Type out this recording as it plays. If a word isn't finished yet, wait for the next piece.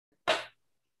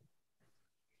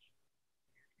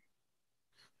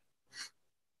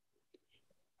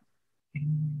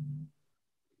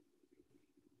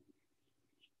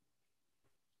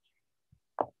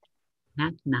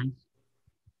That's nice.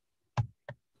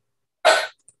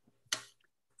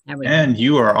 There we go. And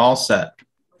you are all set.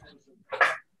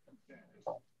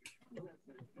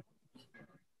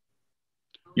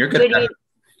 You're good.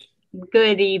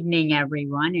 Good evening,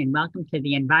 everyone, and welcome to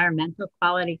the Environmental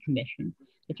Quality Commission.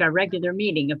 It's our regular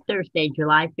meeting of Thursday,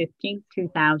 July 15th,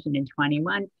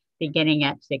 2021, beginning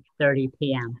at 6:30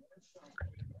 p.m.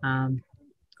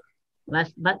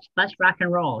 Let's rock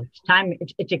and roll. It's time.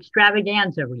 It's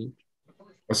extravaganza week.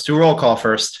 Let's do roll call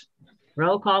first.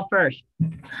 Roll call first.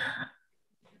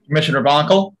 Commissioner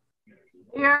Bonkel?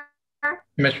 Here.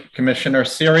 Commissioner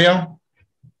Serio?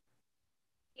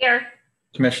 Here.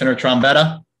 Commissioner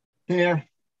Trombetta? Here.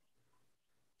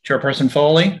 Chairperson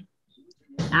Foley?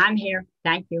 I'm here.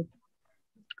 Thank you.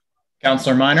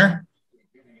 Counselor Minor?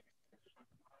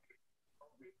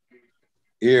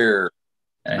 Here.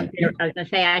 I was going to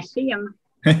say, I see him.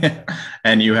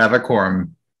 And you have a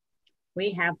quorum.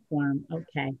 We have quorum.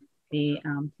 Okay.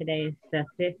 Today is the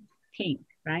 15th,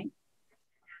 right?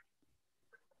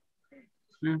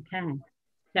 Okay.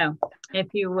 So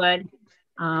if you would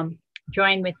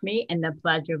join with me in the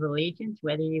Pledge of Allegiance,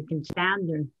 whether you can stand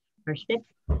or sit,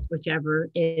 whichever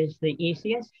is the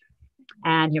easiest.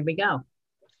 And here we go.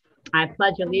 I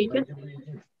pledge allegiance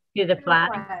to the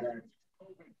flag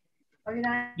of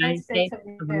the United States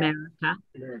of America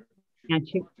and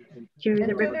to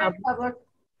the republic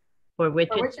for which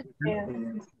it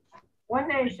stands, one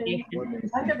nation,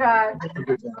 under God,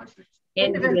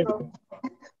 indivisible,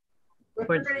 with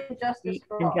liberty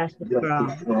and justice for all.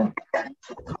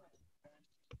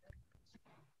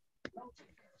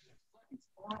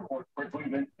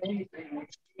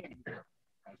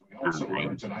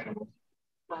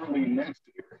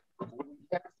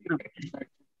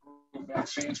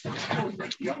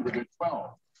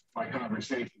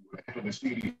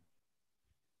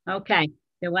 Okay.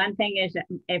 The one thing is that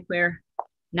if we're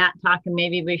not talking,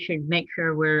 maybe we should make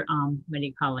sure we're what do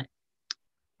you call it?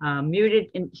 Muted.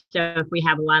 And so if we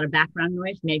have a lot of background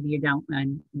noise, maybe you don't,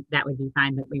 and that would be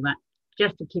fine. But we want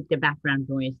just to keep the background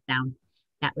noise down.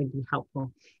 That would be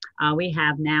helpful. We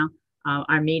have now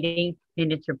our meeting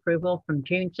minutes approval from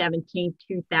June 17,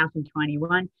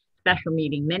 2021, special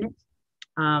meeting minutes.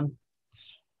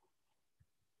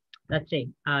 Let's see,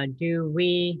 do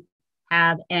we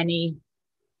have any,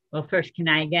 well, first, can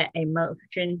I get a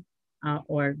motion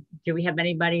or do we have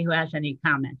anybody who has any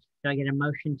comments? Do I get a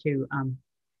motion to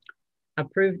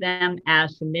approve them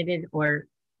as submitted, or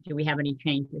do we have any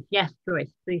changes? Yes,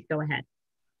 Joyce, please go ahead.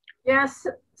 Yes,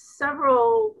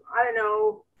 several, I don't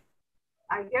know,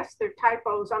 I guess they're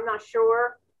typos, I'm not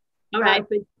sure. All right,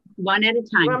 but one at a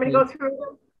time. You want me to go through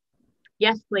them?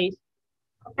 Yes, please.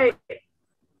 Okay,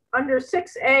 under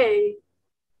 6A,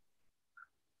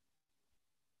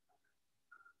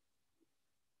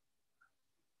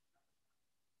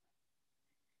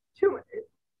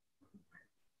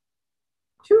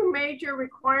 two major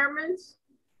requirements.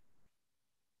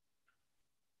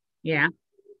 Yeah.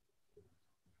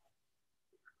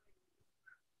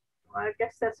 Well, I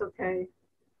guess that's okay.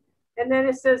 And then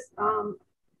it says, a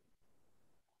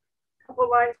couple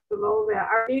lines below that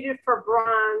are needed for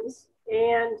bronze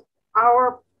and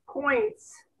our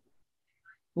points.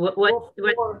 What's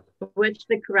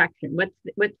the correction? What's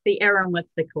the error and what's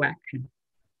the correction?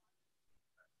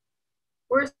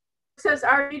 Where it says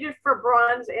are needed for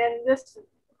bronze, and this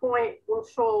point will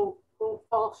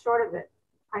fall short of it.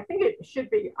 I think it should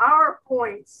be our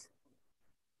points.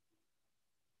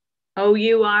 Oh,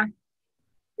 you are?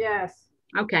 Yes.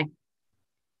 Okay.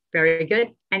 Very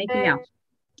good. Anything else?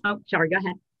 Oh, sorry, go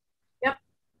ahead. Yep.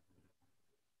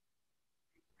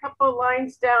 Couple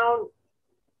lines down,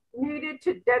 needed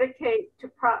to dedicate to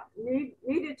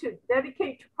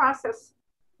process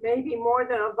maybe more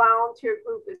than a volunteer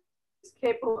group is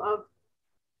capable of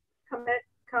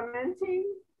commenting,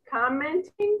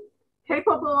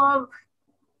 capable of.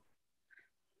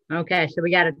 Okay, so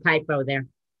we got a typo there.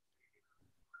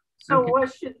 So okay.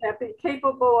 What should that be?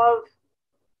 Capable of?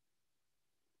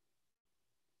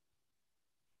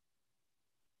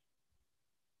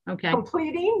 Okay.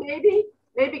 Completing,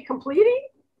 maybe completing.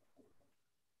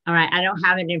 All right, I don't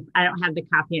have it. I don't have the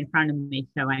copy in front of me,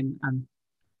 so I'm.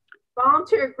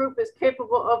 Volunteer group is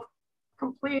capable of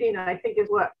completing, I think is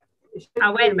what.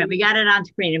 Oh, wait a minute. We got it on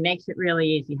screen. It makes it really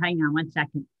easy. Hang on one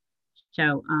second.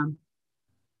 So,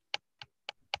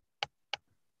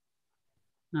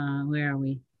 where are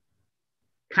we?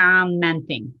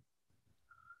 Commenting.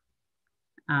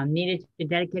 Needed to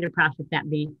dedicate a process that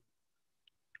be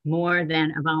more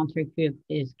than a volunteer group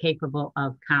is capable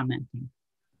of commenting.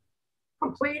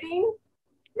 Completing?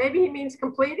 Maybe he means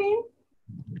completing?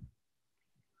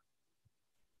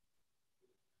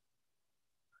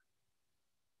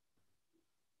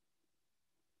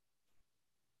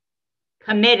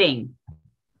 Committing.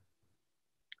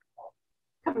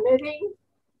 Committing,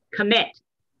 Commit.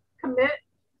 commit,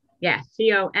 Yes.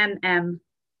 COMMITTING.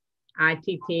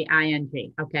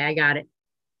 Okay, I got it.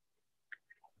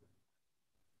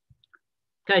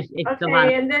 Because it's a lot.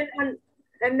 okay, and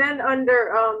then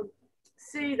under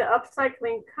C, the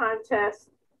upcycling contest,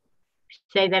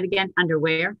 Say that again. Under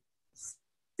where?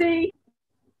 C,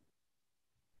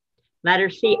 Letter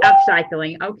C,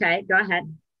 upcycling. Okay, go ahead.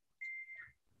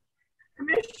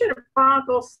 Commissioner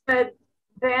Bonkel said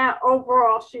that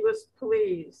overall she was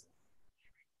pleased.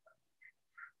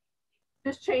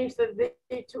 Just change the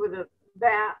to the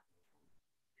that.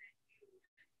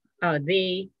 Oh,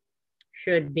 the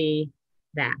should be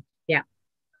that. Yeah.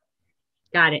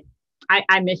 Got it.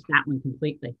 I missed that one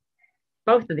completely.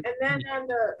 Both of the. And then on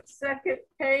the second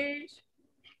page,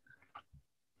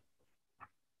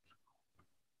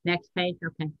 Next page.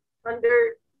 Okay.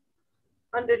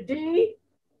 under D,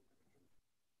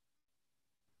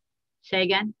 Say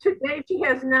again. to date she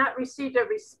has not received a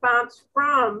response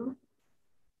from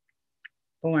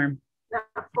Form. the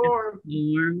form.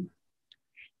 Form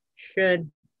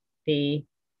should be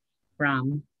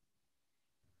from.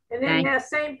 And then that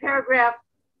same paragraph,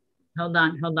 Hold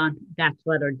on. That's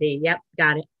letter D. Yep,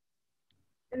 got it.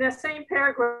 in that same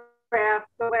paragraph,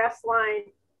 the last line,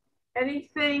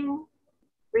 anything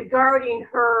regarding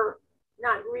her,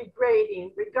 not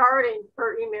regrading, regarding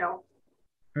her email.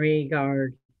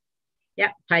 Regard.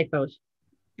 Yep, typos.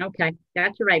 Okay,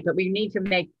 that's right. But we need to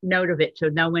make note of it so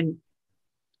no one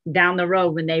down the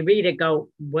road when they read it go,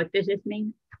 what does this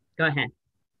mean? Go ahead.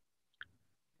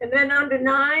 And then under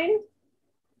 9,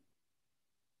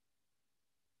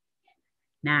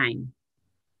 9.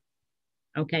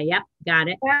 Okay, yep, got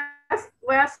it.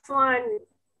 last line,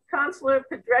 Counselor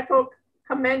Pedreco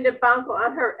commended Bonko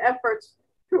on her efforts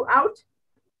throughout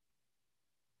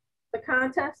the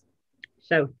contest.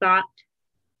 So thought,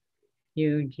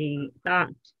 UG, thought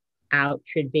out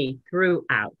should be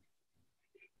throughout.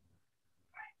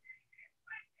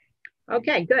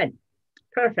 Okay, good.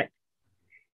 Perfect.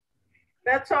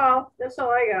 That's all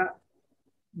I got.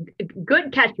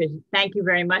 Good catches. Thank you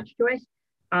very much, Joyce.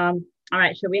 All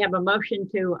right, so we have a motion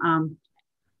to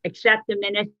accept the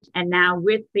minutes, and now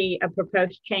with the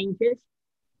proposed changes.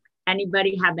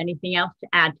 Anybody have anything else to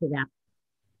add to that?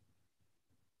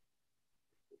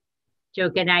 So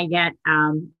can I get,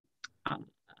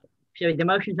 so the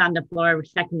motion's on the floor, we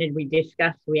seconded, we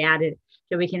discussed, we added,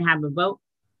 so we can have a vote.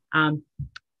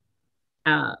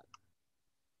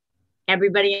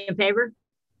 Everybody in favor?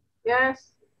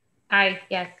 Yes. Aye,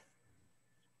 yes.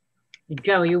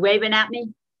 Joe, you waving at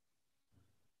me?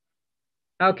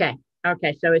 Okay,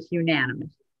 so it's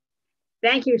unanimous.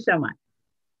 Thank you so much.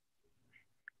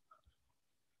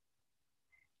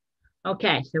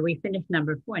 Okay, so we finished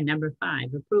number 4. Number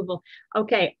 5, approval.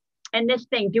 Okay, and this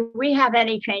thing, do we have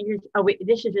any changes? Oh,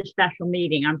 this is a special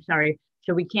meeting, I'm sorry.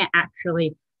 So we can't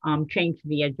actually change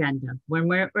the agenda. When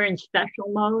we're in special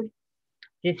mode,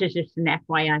 this is just an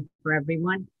FYI for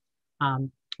everyone.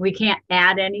 We can't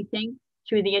add anything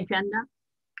to the agenda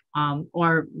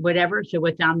or whatever. So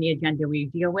what's on the agenda we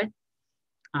deal with.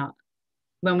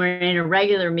 When we're in a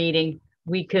regular meeting,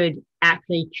 we could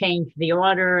actually change the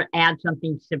order, add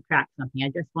something, subtract something. I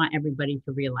just want everybody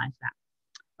to realize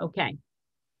that. Okay.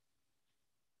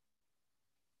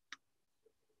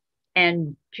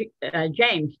 And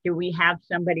James, do we have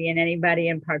somebody and anybody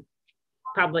in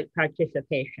public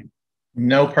participation?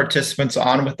 No participants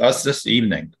on with us this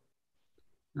evening.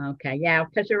 Okay, yeah,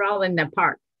 because they're all in the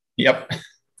park. Yep.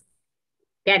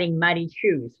 Getting muddy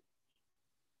shoes.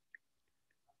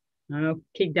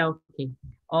 Okie dokie.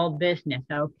 All business.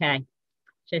 Okay.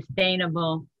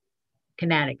 Sustainable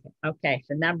Connecticut. Okay,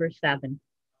 so number 7.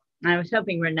 I was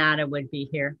hoping Renata would be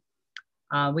here.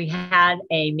 We had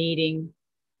a meeting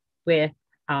with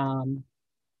the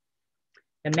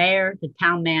mayor, the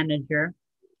town manager,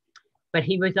 but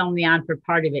he was only on for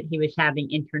part of it. He was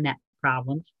having internet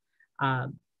problems.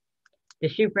 The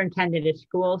superintendent of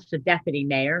schools, the deputy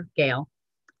mayor, Gail,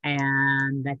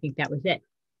 and I think that was it.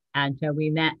 And so we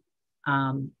met,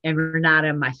 and Renata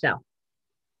and myself.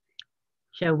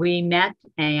 So we met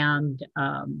and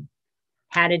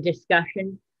had a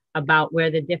discussion about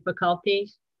where the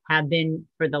difficulties have been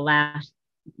for the last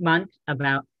month,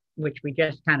 about which we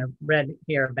just kind of read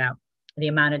here about the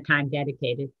amount of time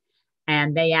dedicated.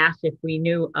 And they asked if we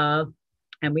knew of,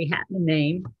 and we had the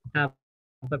name of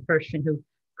a person who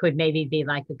could maybe be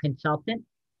like a consultant.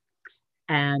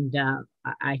 And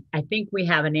I think we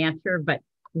have an answer, but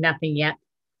nothing yet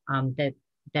that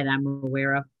I'm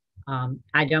aware of.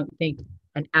 I don't think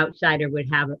an outsider would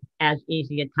have as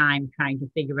easy a time trying to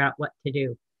figure out what to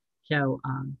do. So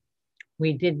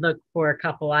we did look for a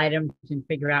couple items and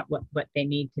figure out what they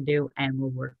need to do, and we'll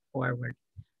work forward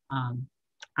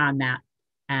on that.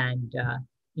 And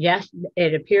yes,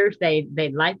 it appears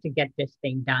they'd like to get this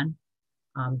thing done.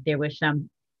 There was some,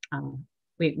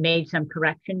 we made some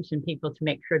corrections and people to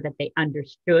make sure that they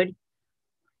understood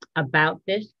about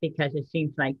this, because it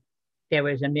seems like there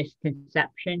was a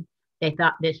misconception. They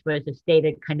thought this was a state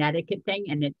of Connecticut thing,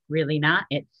 and it's really not.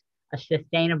 It's a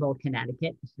Sustainable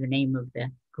Connecticut. It's the name of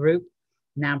the group.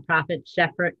 Nonprofit,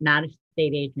 separate, not a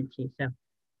state agency. So,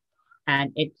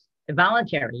 and it's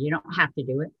voluntary. You don't have to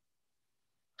do it.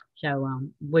 So,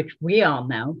 which we all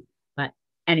know. But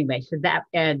anyway, so that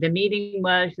the meeting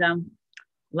was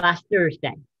last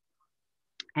Thursday,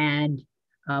 and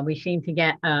we seem to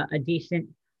get a decent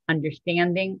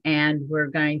understanding, and we're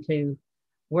going to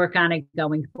work on it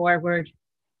going forward,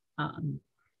 and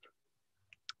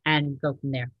go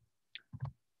from there.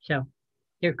 So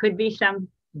there could be some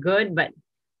good, but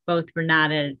both were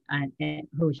not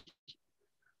who's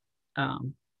a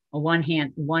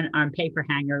one-arm paper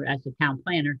hanger as a town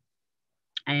planner,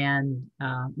 and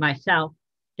myself.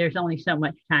 There's only so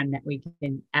much time that we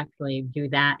can actually do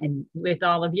that, and with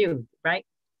all of you, right?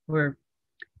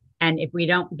 And if we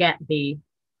don't get the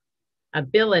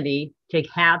ability to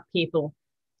have people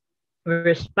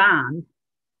respond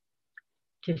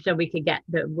so we could get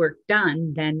the work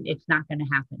done, then it's not going to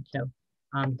happen. So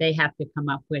they have to come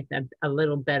up with a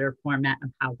little better format of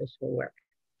how this will work.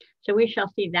 So we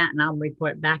shall see that, and I'll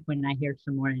report back when I hear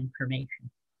some more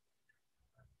information.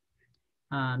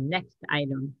 Next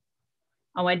item.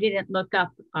 Oh, I didn't look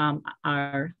up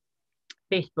our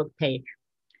Facebook page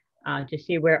to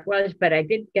see where it was, but I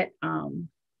did get,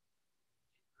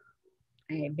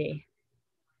 maybe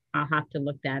I'll have to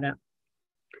look that up.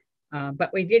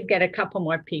 But we did get a couple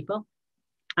more people.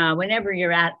 Whenever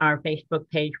you're at our Facebook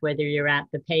page, whether you're at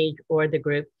the page or the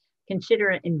group,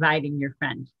 consider inviting your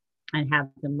friends and have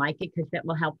them like it, because that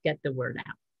will help get the word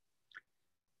out.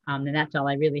 And that's all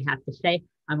I really have to say.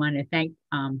 I want to thank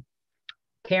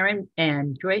Karen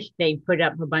and Joyce. They put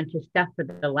up a bunch of stuff for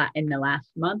in the last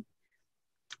month,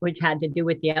 which had to do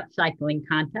with the upcycling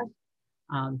contest.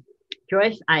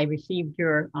 Joyce, I received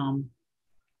your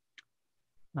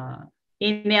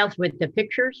emails with the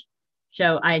pictures.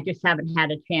 So I just haven't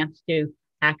had a chance to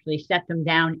actually set them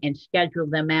down and schedule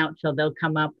them out. So they'll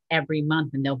come up every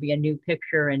month, and there'll be a new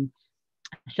picture and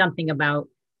something about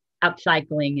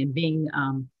upcycling and being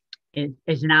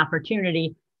is an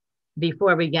opportunity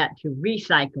before we get to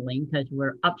recycling, because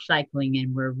we're upcycling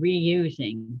and we're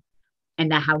reusing,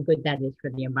 and how good that is for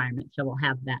the environment. So we'll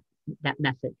have that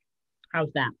message.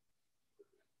 How's that?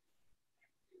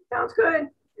 Sounds good.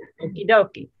 Okie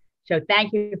dokie. So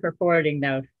thank you for forwarding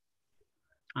those.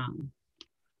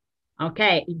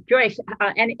 Okay, Joyce,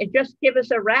 and just give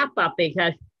us a wrap up,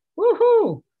 because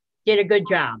woohoo, did a good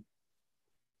job.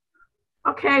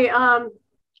 Okay,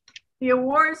 the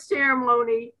award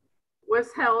ceremony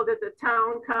was held at the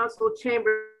Town Council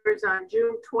Chambers on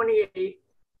June 28th.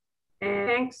 And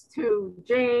thanks to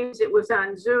James, it was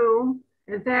on Zoom.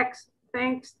 And thanks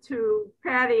to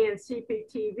Patty and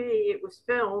CPTV, it was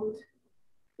filmed.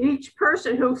 Each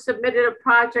person who submitted a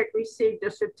project received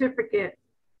a certificate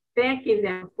thanking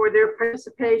them for their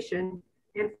participation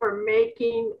and for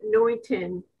making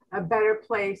Newington a better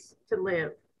place to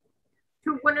live.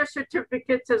 2 winner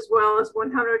certificates as well as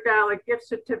 $100 gift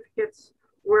certificates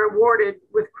were awarded,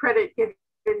 with credit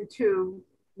given to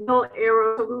Mill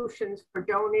Aero Solutions for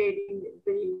donating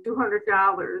the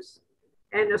 $200.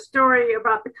 And a story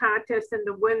about the contest and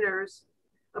the winners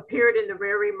appeared in the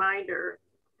rare reminder.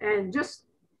 And just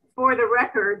for the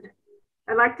record,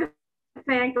 I'd like to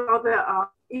thank all the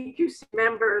EQC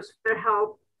members for their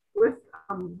help with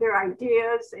their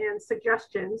ideas and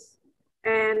suggestions.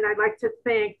 And I'd like to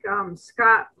thank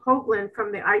Scott Hoagland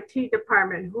from the IT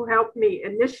department, who helped me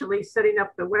initially setting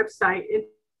up the website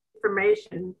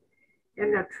information.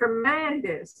 And a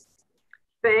tremendous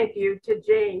thank you to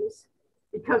James,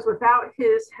 because without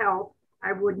his help,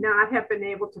 I would not have been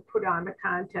able to put on the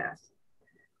contest.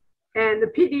 And the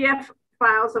PDF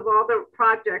files of all the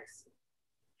projects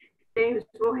James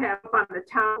will have on the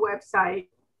town website.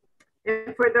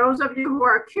 And for those of you who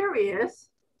are curious,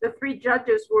 the 3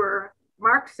 judges were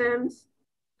Mark Sims,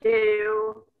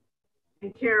 Gail,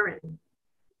 and Karen.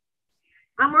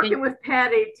 I'm working with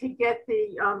Patty to get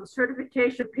the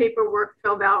certification paperwork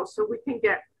filled out so we can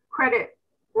get credit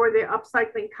for the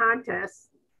upcycling contest.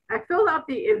 I filled out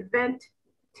the event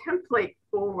template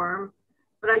form,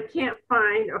 but I can't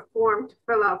find a form to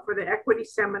fill out for the equity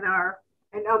seminar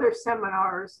and other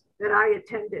seminars that I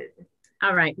attended.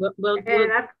 All right,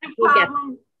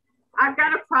 I've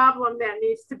got a problem that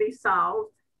needs to be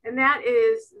solved. And that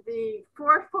is the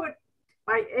 4-foot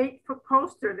by 8-foot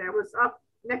poster that was up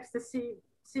next to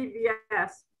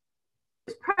CVS.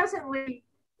 It's presently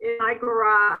in my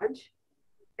garage,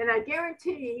 and I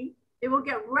guarantee it will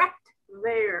get wrecked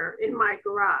there in my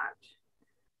garage.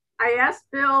 I asked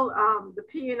Bill, the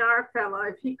P&R fella,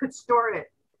 if he could store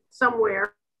it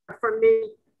somewhere for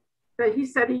me, but he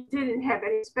said he didn't have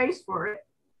any space for it.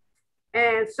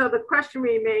 And so the question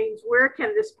remains, where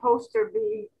can this poster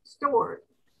be stored?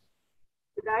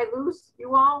 Did I lose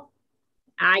you all?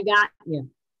 I got you.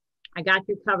 I got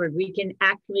you covered. We can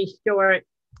actually store it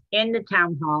in the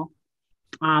town hall.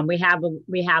 We have,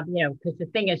 you know, because the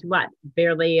thing is what?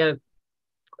 Barely a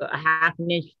half an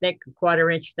inch thick, a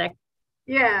quarter inch thick.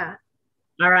 Yeah.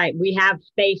 All right. We have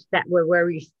space that where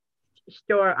we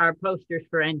store our posters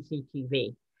for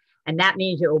NCTV. And that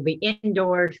means it will be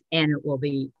indoors and it will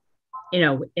be, you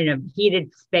know, in a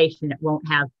heated space, and it won't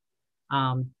have,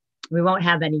 we won't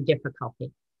have any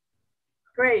difficulty.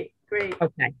 Great, great.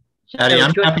 Okay. Patty, So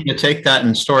I'm happy to take that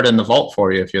and store it in the vault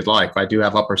for you if you'd like. I do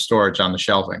have upper storage on the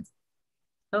shelving.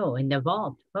 Oh, in the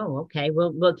vault. Oh, okay.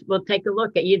 We'll take a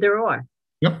look at either or.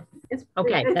 Yep.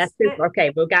 Okay, that's super.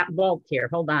 Okay, we've got vault here.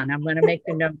 Hold on. I'm going to make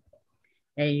the note.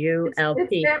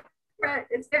 A-U-L-T.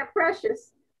 It's that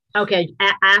precious. Okay,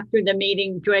 after the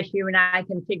meeting, Joyce, you and I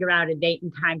can figure out a date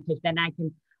and time, because then I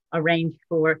can arrange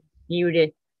for you to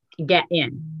get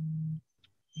in.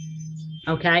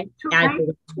 Okay? So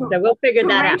we'll figure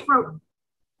that out.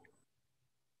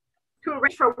 To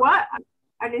arrange for what?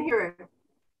 I didn't hear it.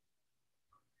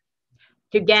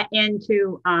 To get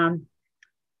into,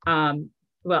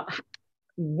 well,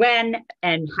 when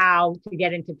and how to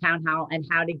get into town hall, and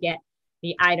how to get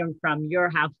the item from your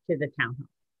house to the town hall.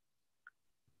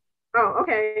 Oh,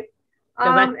 okay. So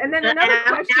and then another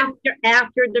question.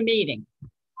 After the meeting.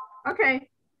 Okay.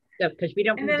 So, because we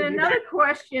don't. And then another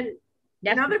question.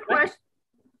 Another question.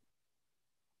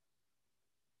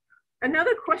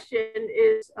 Another question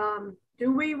is,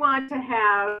 do we want to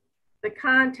have the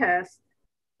contest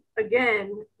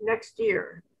again next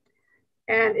year?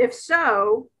 And if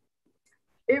so,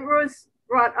 it was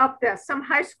brought up that some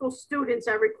high school students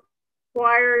are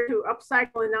required to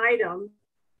upcycle an item,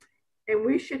 and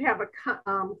we should have a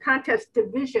contest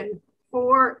division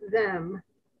for them.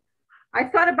 I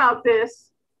thought about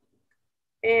this,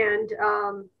 and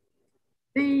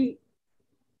if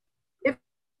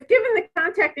given the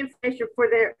contact information for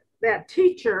that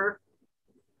teacher,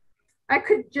 I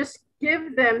could just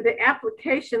give them the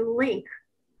application link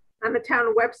on the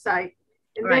town website,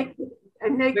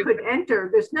 and they could enter.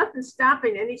 There's nothing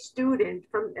stopping any student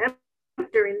from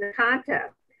entering the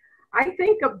contest. I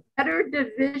think a better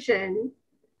division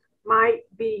might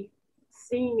be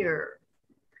senior.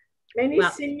 Many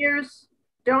seniors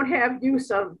don't have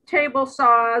use of table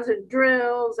saws and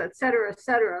drills, et cetera, et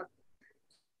cetera.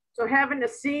 So having a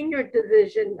senior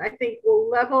division, I think, will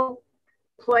level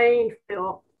playing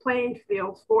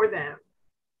fields for them.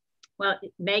 Well,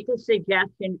 make a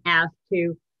suggestion as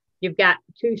to, you've got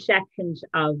two sections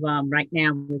of right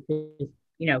now, which is,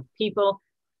 you know, people,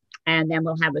 and then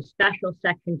we'll have a special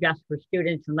section just for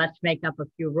students, and let's make up a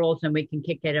few rules and we can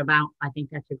kick it about. I think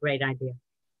that's a great idea.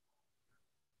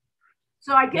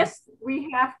 So I guess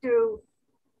we have to,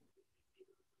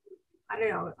 I don't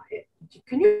know,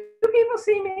 can you people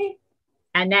see me?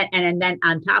 And then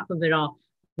on top of it all,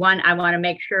 one, I want to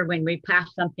make sure when we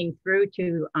pass something through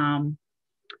to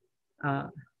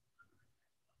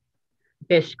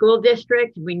the school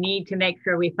district, we need to make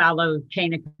sure we follow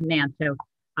chain of command. So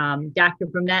Dr.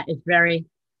 Brunette is very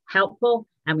helpful,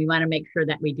 and we want to make sure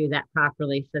that we do that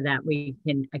properly so that we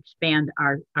can expand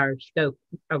our scope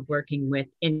of working with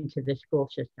into the school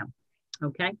system.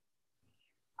 Okay.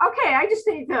 Okay, I just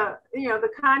need the, you know, the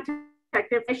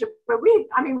contact information, but we've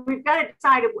got to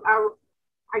decide,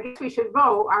 I guess we should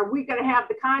vote. Are we going to have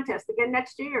the contest again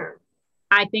next year?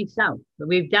 I think so. But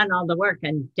we've done all the work,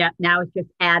 and now it's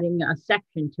just adding a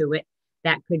section to it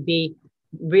that could be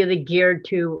really geared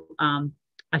to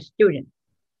a student.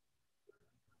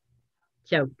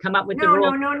 So come up with the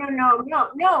rule. No,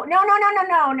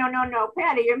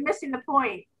 Patty, you're missing the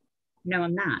point. No,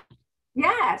 I'm not.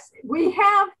 Yes, we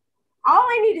have, all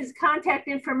I need is contact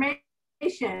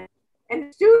information,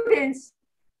 and students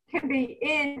can be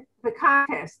in the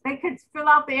contest. They could fill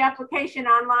out the application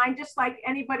online just like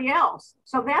anybody else.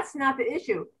 So that's not the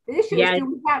issue. The issue is,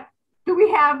 do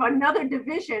we have another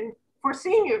division for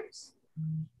seniors?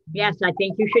 Yes, I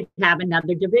think you should have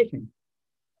another division.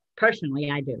 Personally,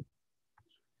 I do.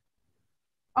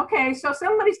 Okay, so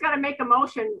somebody's got to make a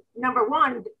motion, number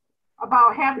one,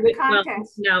 about having the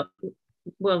contest. No.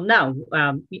 Well,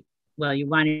 you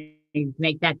want to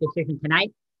make that decision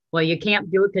tonight? Well, you can't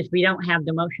do it because we don't have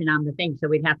the motion on the thing, so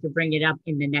we'd have to bring it up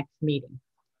in the next meeting.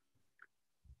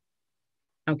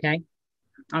 Okay.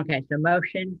 Okay, so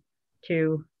motion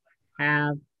to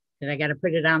have, I got to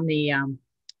put it on the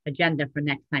agenda for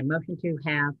next time. Motion to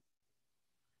have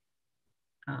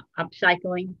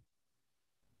upcycling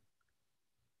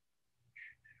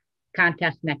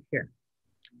contest next year.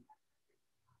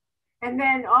 And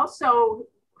then also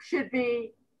should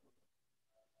be,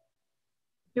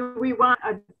 do we want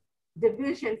a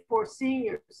division for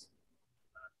seniors?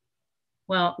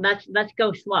 Well, let's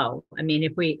go slow. I mean,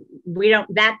 if we don't,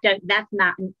 that's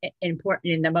not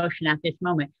important in the motion at this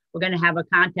moment. We're going to have a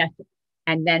contest,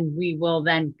 and then we will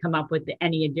then come up with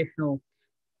any additional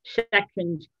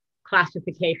sections,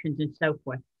 classifications, and so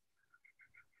forth.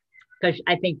 Because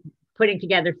I think putting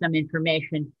together some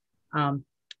information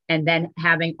and then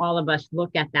having all of us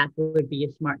look at that would be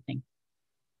a smart thing.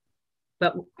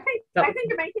 But I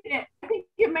think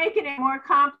you're making it more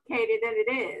complicated than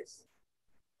it is.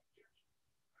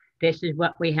 This is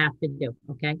what we have to do.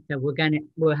 Okay, so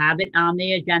we'll have it on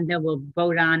the agenda. We'll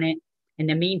vote on it. In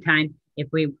the meantime, if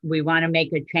we want to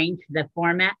make a change to the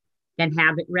format, then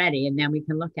have it ready, and then we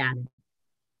can look at it.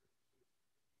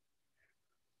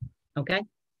 Okay,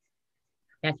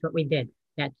 that's what we did.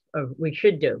 That's what we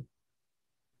should do.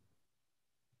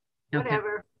 Okay.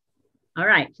 Whatever. All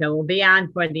right, so we'll be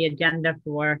on for the agenda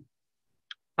for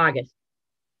August.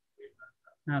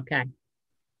 Okay,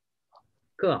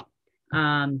 cool.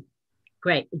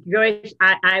 Great. Joyce,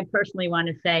 I personally want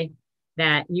to say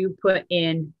that you put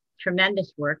in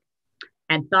tremendous work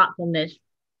and thoughtfulness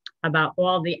about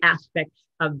all the aspects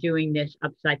of doing this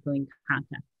upcycling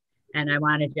contest. And I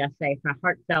want to just say for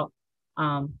heartfelt,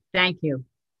 thank you.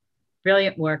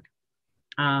 Brilliant work.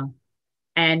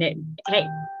 Hey,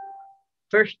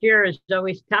 first year is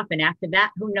always tough. And after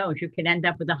that, who knows? You can end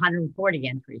up with 140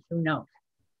 entries. Who knows?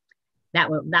 That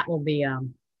will be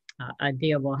a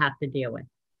deal we'll have to deal with.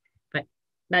 But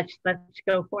let's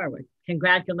go forward.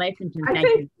 Congratulations and thank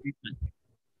you very much.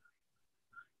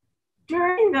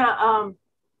 During the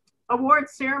award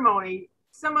ceremony,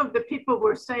 some of the people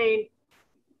were saying,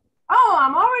 "Oh,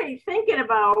 I'm already thinking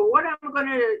about what I'm going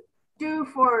to do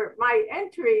for my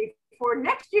entry for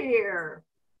next year."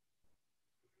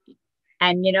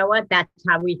 And you know what? That's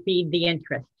how we feed the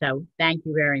interest. So thank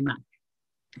you very much.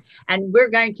 And we're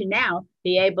going to now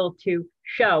be able to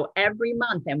show every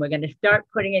month, and we're going to start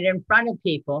putting it in front of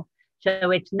people.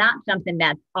 So it's not something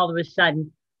that all of a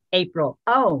sudden, April,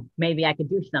 oh, maybe I could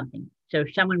do something. So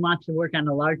if someone wants to work on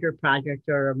a larger project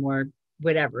or a more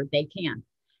whatever, they can.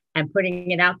 And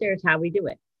putting it out there is how we do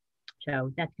it.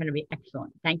 So that's going to be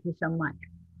excellent. Thank you so much.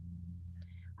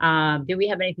 Do we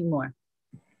have anything more?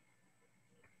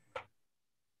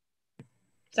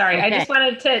 Sorry, okay. I just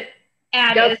wanted to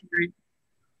add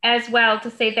as well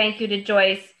to say thank you to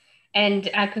Joyce and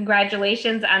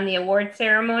congratulations on the award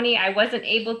ceremony. I wasn't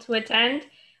able to attend,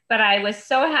 but I was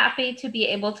so happy to be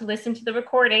able to listen to the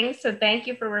recording. So thank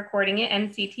you for recording it,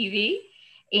 NCTV.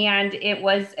 And it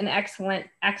was an excellent,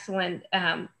 excellent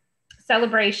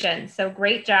celebration. So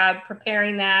great job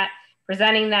preparing that,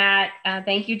 presenting that.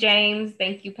 Thank you, James.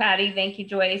 Thank you, Patty. Thank you,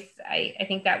 Joyce. I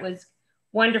think that was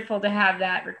wonderful to have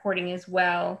that recording as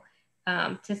well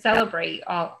to celebrate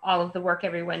all of the work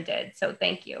everyone did. So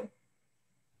thank you.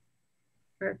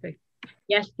 Perfect.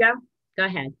 Yes, Joe, go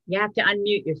ahead. You have to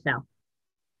unmute yourself.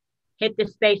 Hit the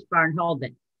space bar and hold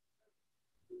it.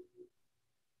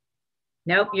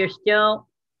 Nope, you're still.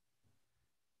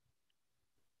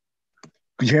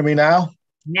 Can you hear me now?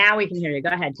 Now we can hear you. Go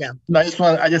ahead, Joe. No, I just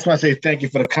want to say thank you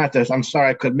for the contest. I'm sorry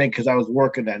I couldn't make because I was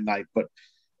working that night, but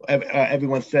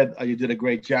everyone said you did a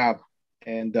great job,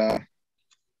 and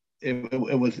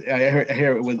it was. I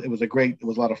hear it was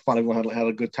a lot of fun. Everyone had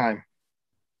a good time.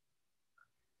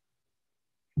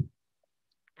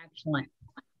 Excellent.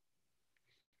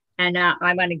 And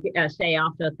I want to say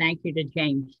also thank you to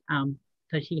James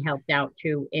because he helped out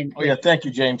too. Oh yeah, thank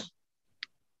you, James.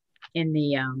 In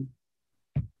the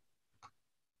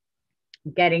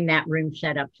getting that room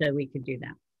set up so we could do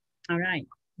that. All right,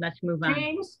 let's move on.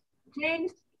 James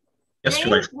Yes,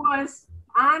 James was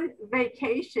on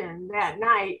vacation that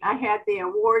night. I had the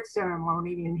award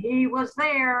ceremony and he was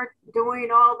there doing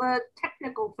all the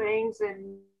technical things,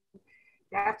 and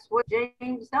that's what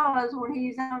James does when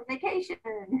he's on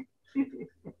vacation.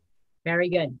 Very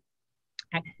good.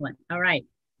 Excellent. All right.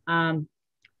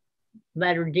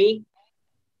 Letter D.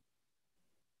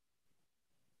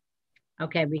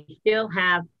 Okay, we still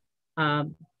have,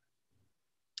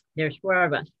 there's 4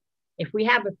 of us. If we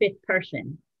have a 5th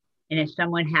person, and if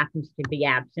someone happens to be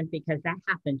absent, because that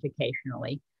happens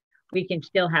occasionally, we can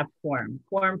still have quorum.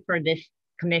 Quorum for this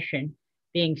commission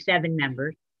being 7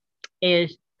 members,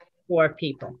 is 4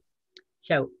 people.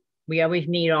 So we always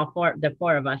need the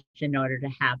four of us in order to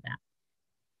have that.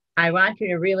 I want you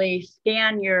to really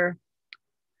scan your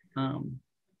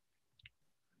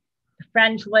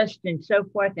friends list and so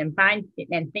forth, and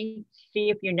see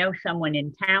if you know someone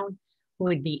in town who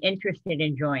would be interested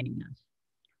in joining us.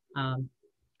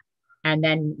 And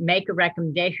then make a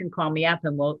recommendation, call me up,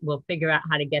 and we'll figure out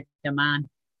how to get them on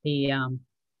the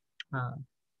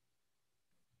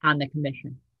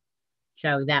commission.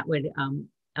 So that would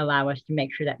allow us to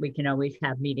make sure that we can always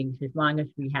have meetings as long as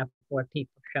we have 4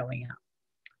 people showing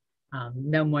up.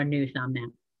 No more news on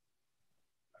that.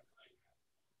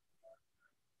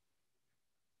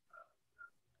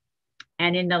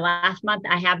 And in the last month,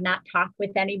 I have not talked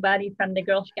with anybody from the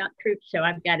Girl Scout troop, so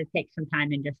I've got to take some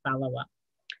time and just follow up.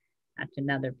 That's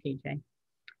another PJ.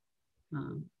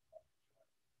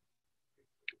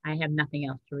 I have nothing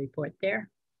else to report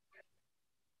there.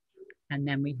 And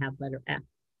then we have letter F.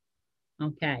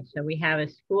 Okay, so we have a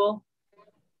school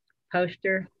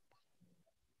poster.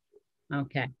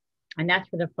 Okay, and that's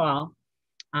for the fall.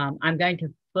 I'm going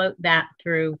to float that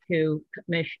through to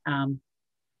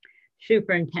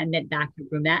Superintendent Dr.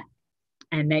 Brunette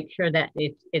and make sure that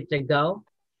it's a go.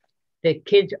 The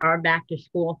kids are back to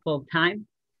school full time.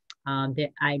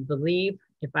 I believe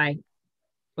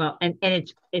and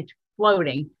it's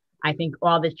floating. I think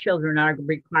all the children are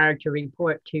required to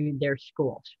report to their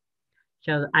schools.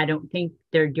 So I don't think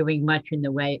they're doing much in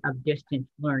the way of distance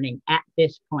learning at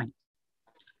this point.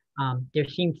 There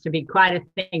seems to be quite a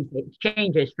thing. It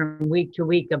changes from week to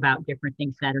week about different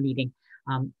things that are needing.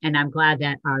 And I'm glad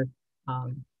that our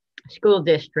school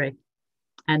district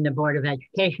and the Board of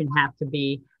Education have to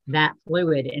be that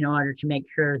fluid in order to make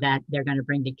sure that they're going to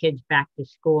bring the kids back to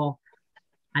school.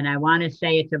 And I want to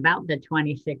say it's about the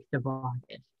 26th of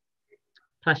August,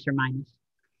 plus or minus.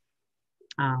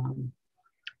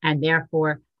 And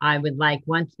therefore, I would like,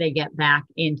 once they get back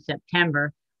in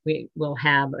September, we will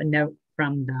have a note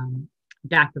from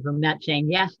Dr. Brunette saying,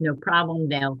 yes, no problem.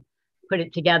 They'll put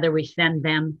it together. We send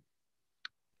them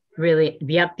really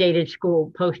the updated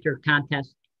school poster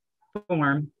contest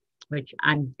form, which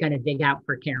I'm going to dig out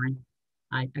for Karen.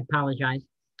 I apologize.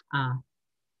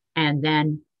 And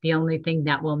then the only thing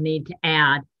that we'll need to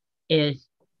add is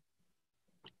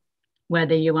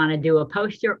whether you want to do a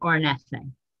poster or an essay,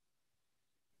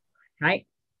 right?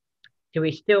 Do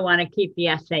we still want to keep the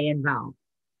essay involved?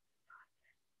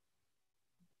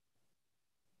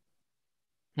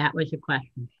 That was a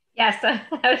question. Yes, I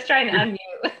was trying to unmute.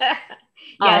 Yes,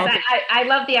 Oh, okay. I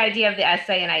love the idea of the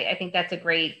essay, and I think that's a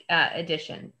great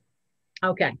addition.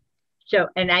 Okay, so,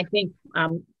 and I think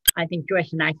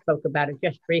Joyce and I spoke about it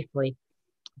just briefly,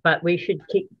 but we should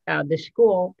keep the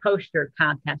school poster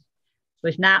contest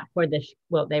was not for this,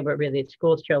 well, they were really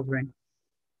school children.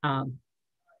 Can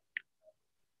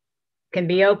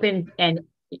be open, and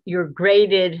you're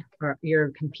graded or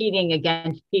you're competing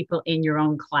against people in your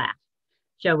own class.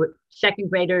 So second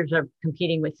graders are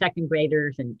competing with second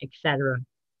graders and et cetera.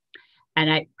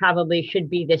 And I probably should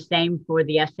be the same for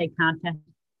the essay contest.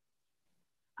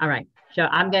 All right, so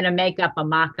I'm gonna make up a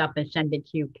mock-up and send it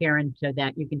to you, Karen, so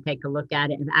that you can take a look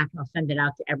at it. And I'll send it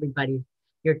out to everybody.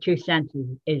 Your 2 cents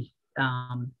is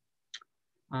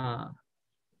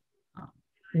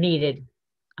needed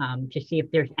to see if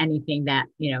there's anything that,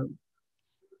 you know,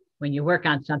 when you work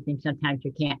on something, sometimes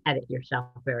you can't edit yourself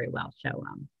very well. So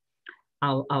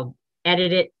I'll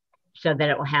edit it so that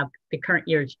it will have the current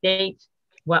year's dates,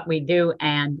 what we do,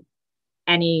 and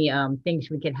any things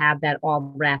we could have that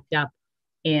all wrapped up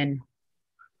in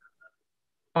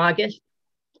August,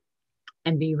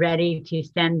 and be ready to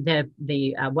send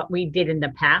the what we did in the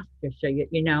past, just so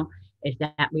you know, is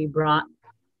that we brought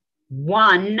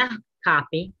 1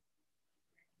 copy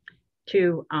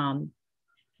to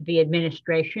the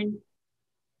administration,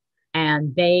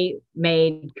 and they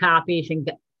made copies and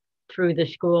got through the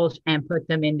schools and put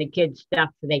them in the kids' stuff,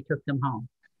 so they took them home.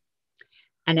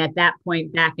 And at that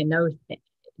point, back in those,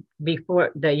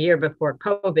 before the year before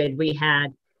COVID, we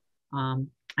had, and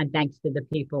thanks to the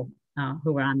people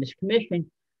who were on this commission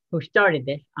who started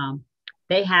this,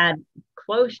 they had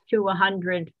close to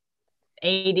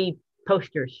 180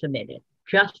 posters submitted,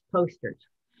 just posters.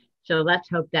 So let's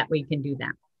hope that we can do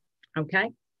that.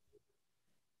 Okay.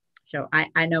 So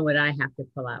I know what I have to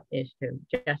pull out is to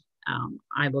just,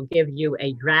 I will give you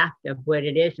a draft of what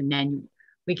it is, and then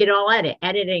we could all edit.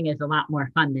 Editing is a lot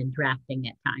more fun than drafting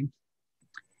at times.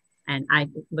 And I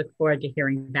look forward to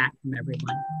hearing back from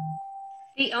everyone.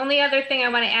 The only other thing I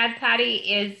want to add, Patty,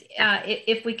 is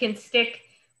if we can stick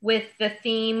with the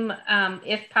theme,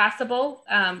 if possible,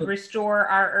 Restore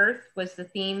Our Earth was the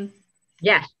theme.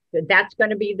 Yes. that's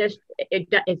going to be this.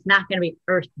 It's not going to be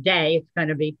Earth Day. It's going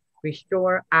to be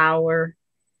Restore Our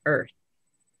Earth.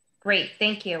 Great,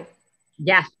 thank you.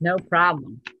 Yes, no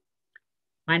problem.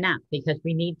 Why not? Because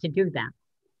we need to do that.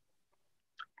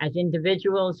 As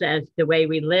individuals, as the way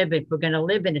we live, if we're going to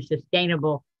live in a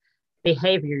sustainable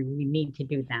behavior, we need to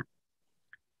do that.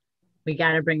 We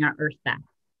got to bring our Earth back.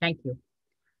 Thank you.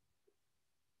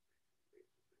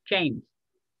 James.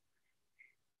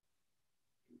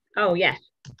 Oh, yes.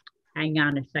 Hang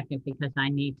on a second because I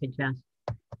need to just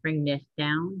bring this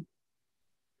down.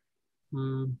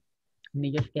 Let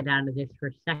me just get out of this for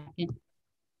a second.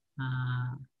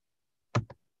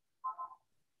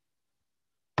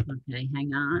 Okay,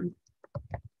 hang on.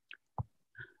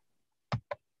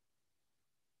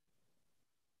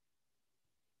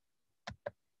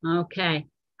 Okay,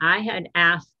 I had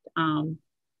asked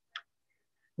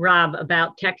Rob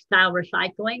about textile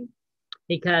recycling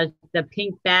because the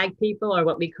pink bag people are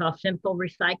what we call simple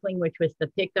recycling, which was the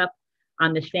pickup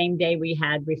on the same day we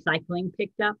had recycling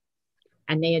picked up,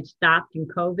 and they had stopped in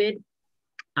COVID.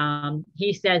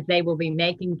 He says they will be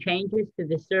making changes to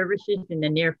the services in the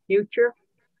near future.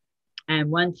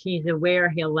 And once he's aware,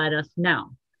 he'll let us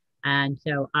know. And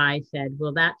so I said,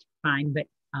 well, that's fine. But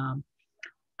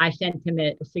I sent him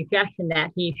a suggestion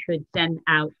that he should send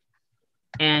out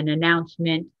an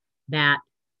announcement that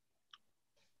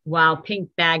while pink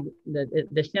bag,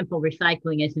 the simple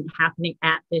recycling isn't happening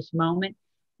at this moment,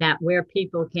 that where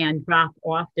people can drop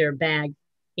off their bag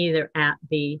either at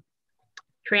the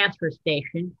transfer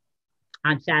station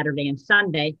on Saturday and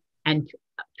Sunday and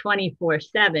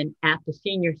 24/7 at the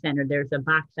senior center, there's a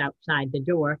box outside the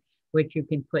door, which you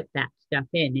can put that stuff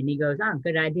in. And he goes, oh,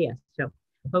 good idea. So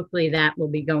hopefully that will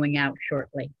be going out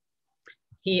shortly.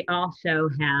 He also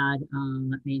had,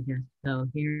 let me just go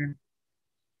here.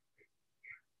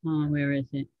 Oh, where is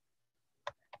it?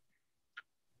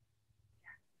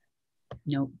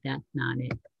 Nope, that's not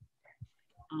it.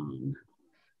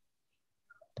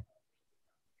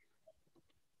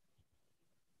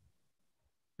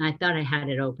 I thought I had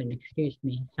it open, excuse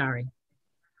me, sorry.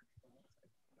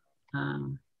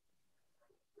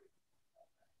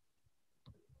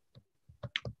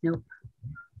 Nope.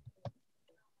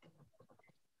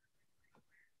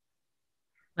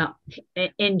 Well,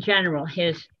 in general,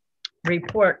 his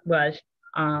report was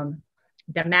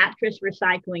the mattress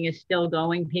recycling is still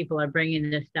going. People are bringing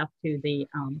this stuff to the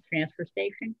transfer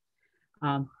station.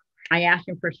 I asked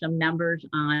him for some numbers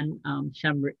on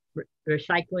some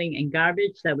recycling and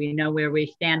garbage so we know where we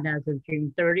stand as of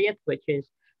June 30th, which is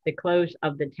the close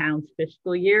of the town's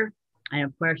fiscal year. And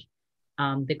of course,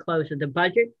 the close of the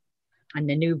budget. And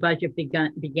the new budget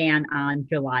began on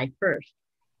July 1st,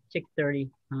 6:30.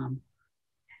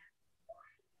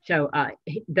 So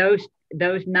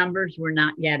those numbers were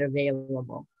not yet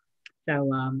available.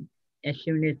 So as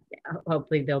soon as,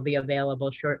 hopefully they'll be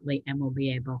available shortly and we'll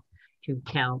be able to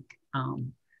tell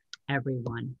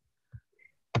everyone.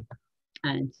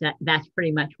 And so that's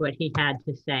pretty much what he had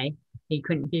to say. He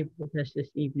couldn't be with us this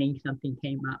evening, something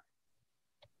came up.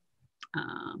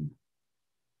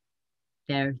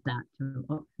 There's that. So,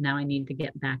 oh, now I need to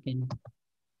get back in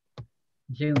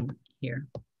Zoom here.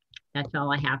 That's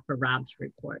all I have for Rob's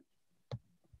report.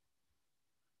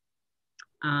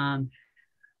 I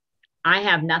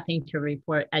have nothing to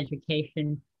report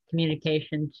education,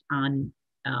 communications on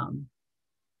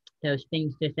those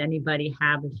things. Does anybody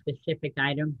have a specific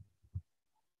item?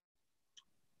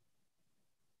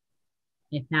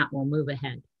 If not, we'll move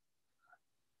ahead.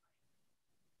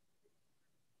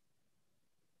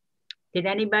 Did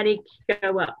anybody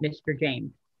show up, Mr.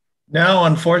 James? No,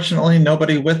 unfortunately,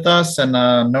 nobody with us, and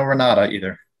no Renata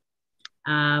either.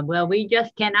 Well, we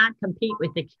just cannot compete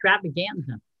with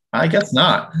extravaganza. I guess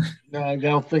not. No, I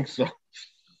don't think so.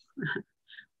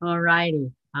 All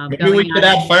righty. Maybe we could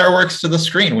add fireworks to the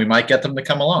screen. We might get them to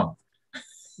come along.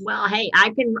 Well, hey, I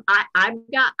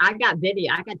got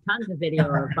video. I got tons of video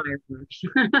of fireworks.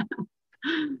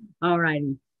 All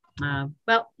righty.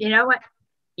 Well, you know what?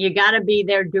 You got to be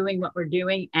there doing what we're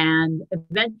doing, and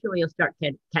eventually you'll start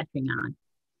catching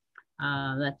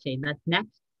on. Let's see. That's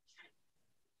next.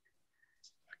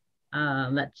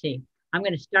 Let's see. I'm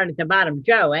going to start at the bottom.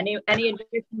 Joe, any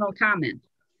additional comments?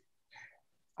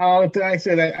 I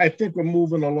said I think we're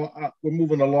moving along. We're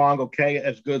moving along okay,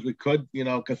 as good as we could. You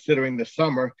know, considering the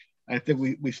summer, I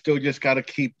think we still just got to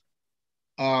keep,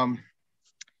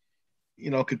 you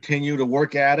know, continue to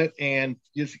work at it and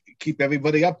just keep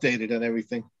everybody updated on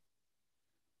everything.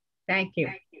 Thank you.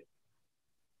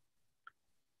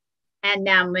 And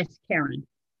now Miss Karen.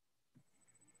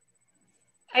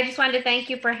 I just wanted to thank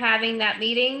you for having that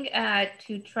meeting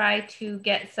to try to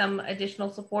get some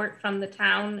additional support from the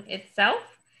town itself,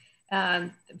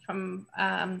 from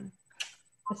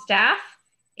the staff,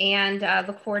 and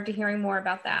look forward to hearing more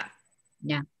about that.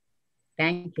 Yeah,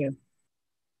 thank you.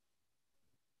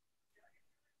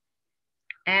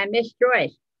 And Miss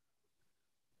Joyce.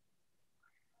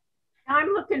 I'm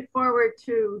looking forward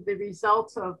to the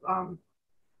results of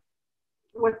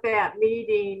what that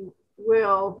meeting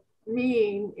will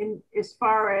mean in as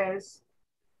far as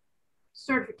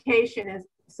certification, as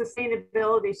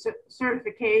sustainability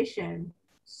certification.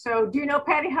 So do you know,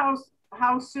 Patty,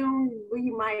 how soon we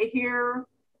might hear?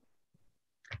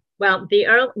 Well,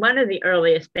 one of the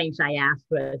earliest things I asked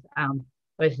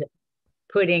was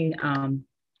putting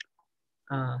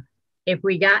if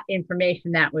we got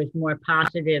information that was more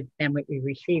positive than what we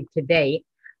received to date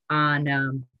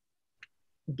on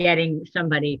getting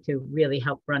somebody to really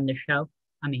help run the show.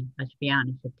 I mean, let's be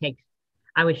honest,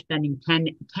 I was spending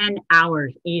 10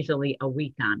 hours easily a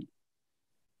week on it.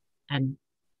 And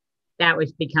that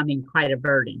was becoming quite a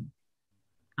burden,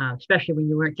 especially when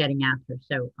you weren't getting after.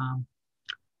 So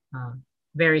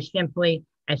very simply,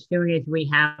 as soon as we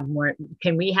have more,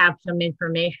 can we have some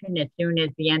information as soon as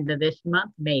the end of this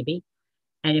month? Maybe.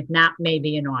 And if not,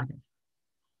 maybe in August.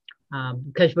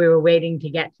 Because we were waiting to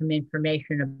get some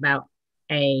information about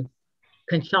a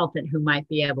consultant who might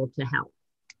be able to help.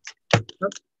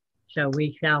 Oops. So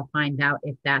we shall find out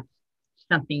if that's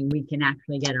something we can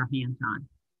actually get our hands on.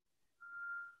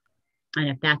 And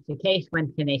if that's the case,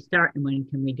 when can they start and when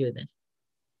can we do this?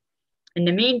 In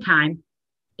the meantime,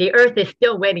 the earth is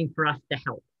still waiting for us to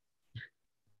help.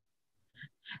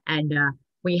 And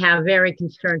we have very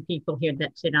concerned people here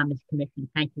that sit on this commission.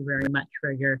 Thank you very much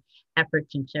for your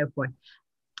efforts and so forth.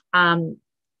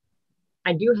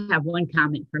 I do have one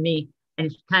comment for me, and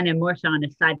it's kind of more so on the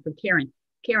side for Karen.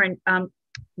 Karen,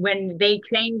 when they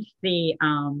changed the,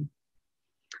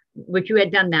 which you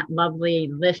had done that lovely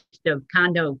list of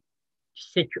condo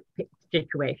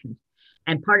situations,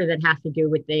 and part of that has to do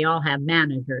with they all have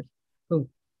managers who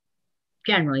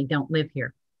generally don't live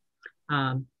here.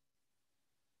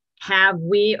 Have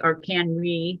we or can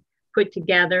we put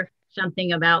together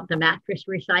something about the mattress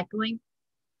recycling?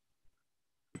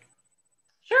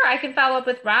 Sure, I can follow up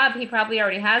with Rob. He probably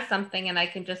already has something, and I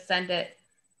can just send it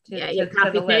to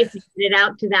the list. Get it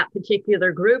out to that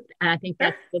particular group, and I think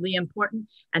that's really important.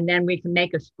 And then we can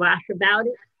make a splash about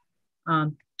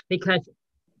it, because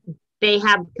they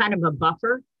have kind of a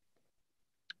buffer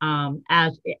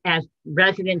as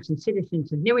residents and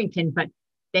citizens of Newington, but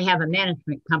they have a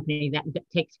management company that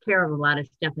takes care of a lot of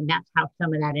stuff, and that's how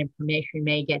some of that information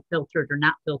may get filtered or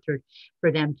not filtered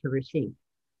for them to receive.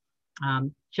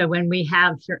 So when we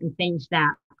have certain things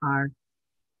that are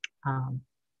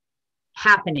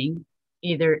happening,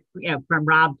 either from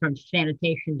Rob from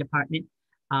sanitation department,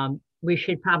 we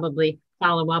should probably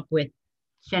follow up with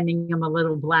sending them a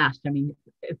little blast. I mean,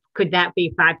 could that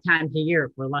be 5 times a year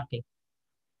if we're lucky?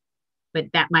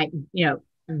 But that might,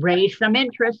 raise some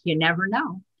interest. You never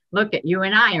know. Look at you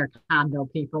and I are condo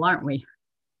people, aren't we?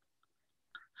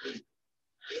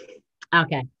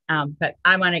 Okay. But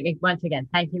I want to once again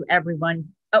thank you, everyone.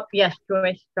 Oh yes,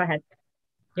 Joyce, go ahead.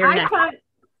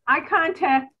 I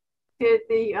contacted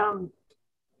the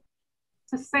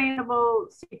sustainable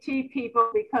CT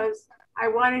people because I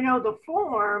want to know the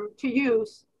form to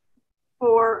use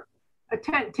for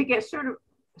to get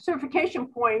certification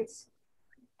points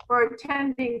for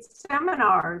attending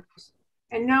seminars,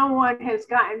 and no one has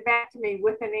gotten back to me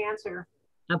with an answer.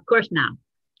 Of course not,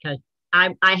 because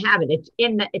I have it. It's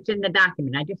in the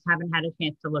document. I just haven't had a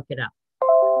chance to look it up.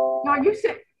 No,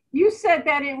 you said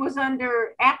that it was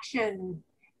under action,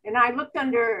 and I looked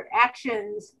under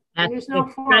actions, and there's no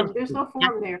form. There's no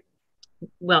form there.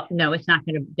 Well, no, it's not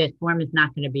going to. This form is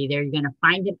not going to be there. You're going to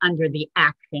find it under the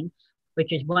action,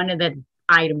 which is one of the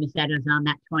items that is on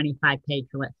that 25-page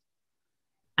list.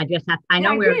 I just have. I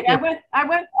know where. I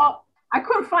went. Oh, I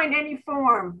couldn't find any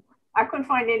form.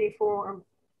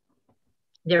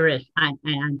 There is. I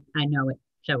know it.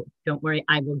 So don't worry.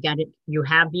 I will get it. You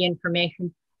have the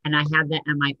information, and I have that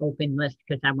on my open list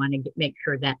because I want to make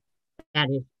sure that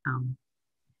is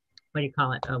what do you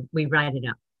call it? We write it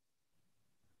up.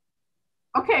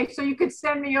 Okay, so you could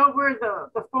send me over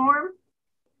the form.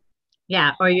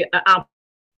 Yeah, or I'll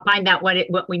find out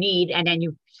what we need, and then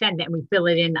you send it, and we fill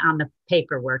it in on the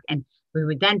paperwork, and we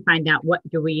would then find out what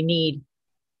do we need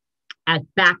as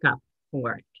backup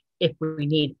for it, if we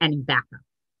need any backup.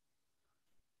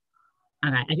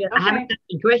 All right, I haven't,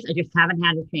 Joyce, I just haven't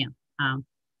had a chance.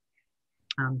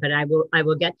 But I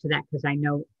will get to that because I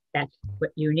know that's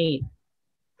what you need.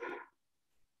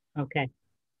 Okay.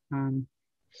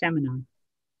 seminar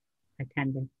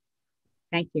attended.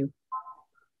 Thank you.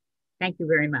 Thank you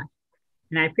very much.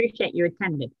 And I appreciate you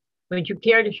attended. Would you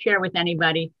care to share with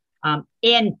anybody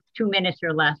in 2 minutes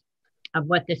or less of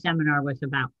what the seminar was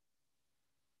about?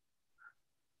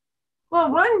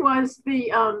 Well, one was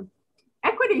the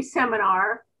equity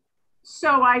seminar.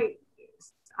 So I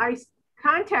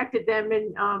contacted them,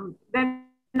 and then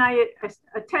I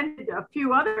attended a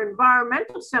few other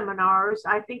environmental seminars.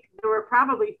 I think there were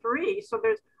probably 3. So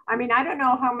there's, I mean, I don't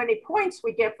know how many points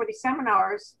we get for the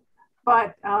seminars,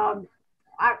 but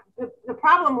the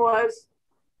problem was,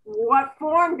 what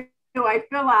form do I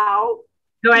fill out?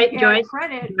 Joyce,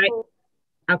 credit?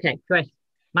 Okay, Joyce,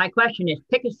 my question is,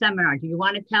 pick a seminar. Do you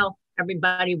want to tell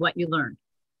everybody what you learned?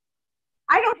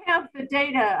 I don't have the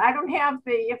data. I don't have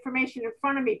the information in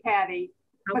front of me, Patty.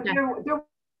 Okay. But there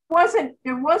wasn't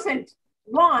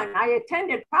one. I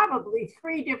attended probably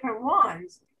 3 different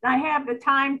ones. And I have the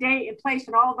time, date, and place,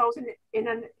 and all those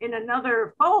in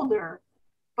another folder.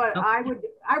 But okay.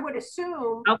 I would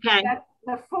assume that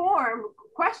the form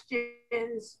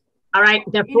questions. All right,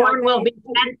 the form will be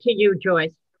sent to you,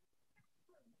 Joyce.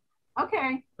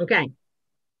 Okay. Okay.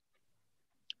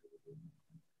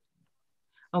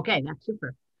 Okay, that's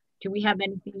super. Do we have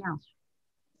anything else?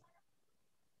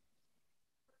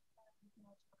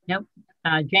 Nope.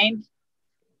 James?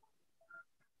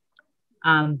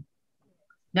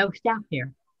 No staff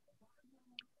here.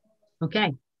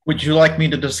 Okay. Would you like me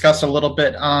to discuss a little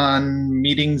bit on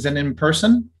meetings and in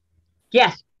person?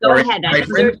 Yes, go ahead.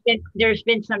 There's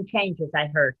been some changes, I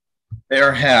heard.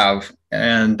 There have.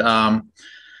 And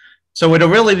so it'll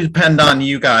really depend on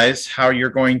you guys, how you're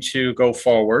going to go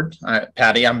forward.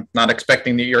 Patty, I'm not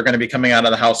expecting that you're going to be coming out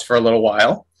of the house for a little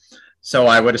while. So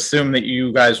I would assume that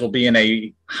you guys will be in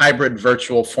a hybrid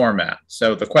virtual format.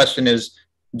 So the question is,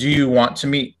 do you want to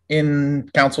meet in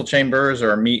council chambers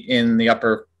or meet in the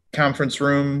upper conference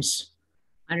rooms?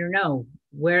 I don't know.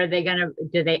 Where are they going to,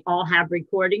 do they all have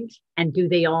recordings, and do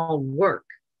they all work?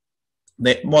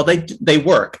 They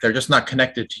work. They're just not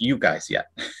connected to you guys yet.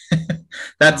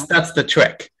 That's the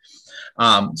trick.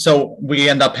 So we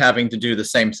end up having to do the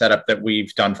same setup that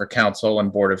we've done for council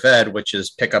and Board of Ed, which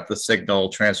is pick up the signal,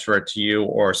 transfer it to you,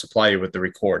 or supply you with the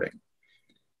recording.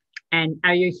 And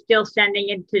are you still sending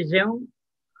it to Zoom?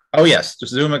 Oh yes,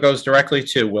 Zoom it goes directly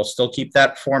to. We'll still keep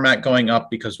that format going up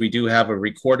because we do have a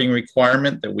recording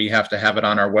requirement that we have to have it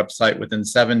on our website within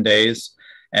 7 days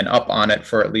and up on it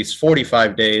for at least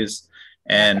 45 days.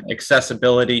 And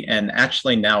accessibility and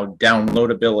actually now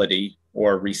downloadability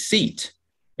or receipt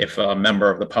if a member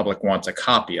of the public wants a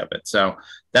copy of it. So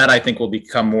that I think will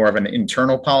become more of an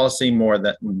internal policy more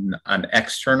than an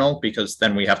external, because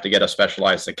then we have to get a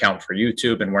specialized account for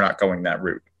YouTube and we're not going that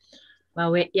route.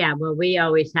 Well, we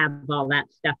always have all that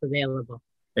stuff available.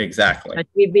 Exactly. But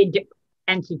we've been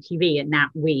NCTV, and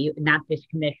not this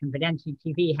commission, but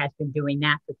NCTV has been doing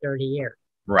that for 30 years.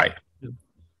 Right.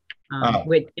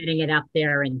 With getting it up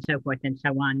there and so forth and so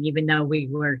on, even though we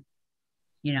were,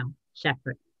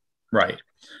 separate. Right.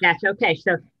 That's okay.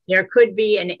 So there could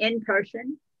be an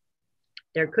in-person,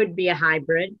 there could be a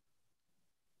hybrid.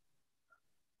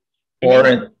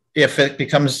 Or if it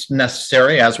becomes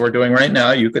necessary, as we're doing right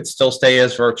now, you could still stay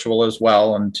as virtual as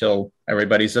well until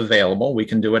everybody's available. We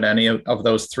can do it any of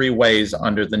those 3 ways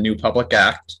under the new Public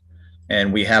Act.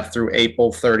 And we have through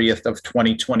April 30th of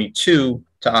 2022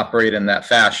 to operate in that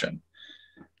fashion.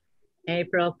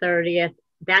 April 30th,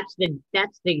 that's the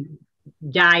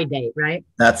die date, right?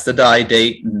 That's the die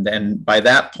date. And then by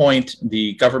that point,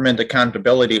 the Government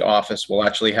Accountability Office will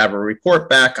actually have a report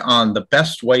back on the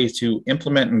best way to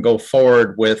implement and go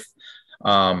forward with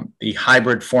the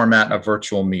hybrid format of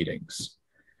virtual meetings.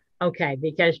 Okay,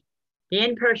 because the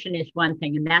in-person is one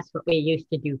thing, and that's what we used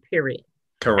to do, period.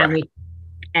 Correct.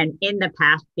 And in the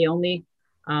past, the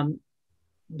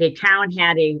town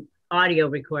had a audio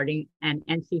recording and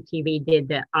NCTV did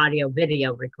the audio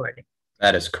video recording.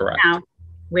 That is correct. Now,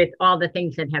 with all the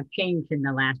things that have changed in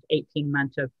the last 18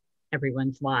 months of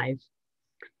everyone's lives,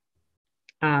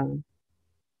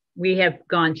 we have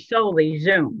gone solely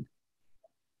Zoom.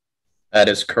 That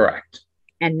is correct.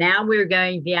 And now we're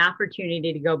going the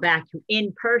opportunity to go back to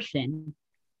in-person,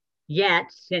 yet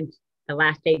since the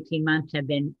last 18 months have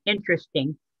been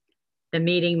interesting, the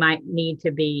meeting might need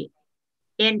to be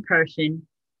in person,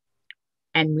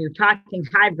 and we're talking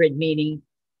hybrid meeting.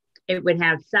 It would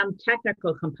have some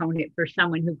technical component for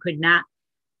someone who could not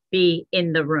be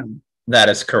in the room. That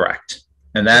is correct.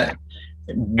 And that,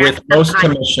 with most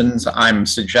commissions, I'm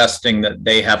suggesting that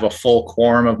they have a full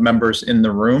quorum of members in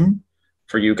the room.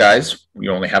 For you guys,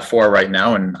 you only have 4 right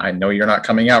now, and I know you're not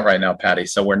coming out right now, Patty,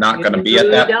 so we're not going to be at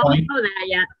that point. Don't know that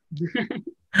yet.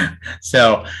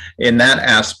 So in that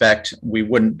aspect, we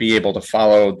wouldn't be able to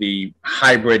follow the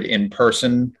hybrid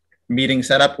in-person meeting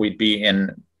setup. We'd be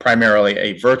in primarily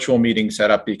a virtual meeting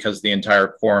setup because the entire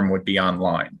quorum would be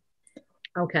online.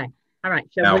 Okay. All right.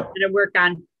 So Now, we're going to work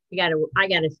on, I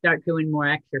got to start doing more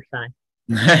exercise.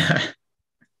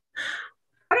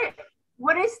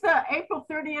 What is the April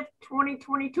 30th,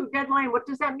 2022 deadline? What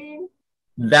does that mean?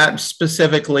 That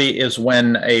specifically is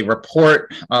when a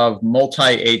report of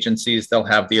multi-agencies, they'll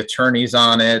have the attorneys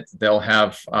on it. They'll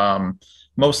have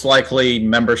most likely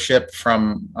membership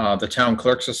from the Town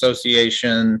Clerks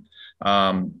Association,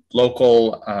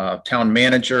 local town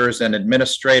managers and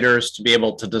administrators to be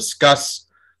able to discuss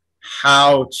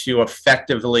how to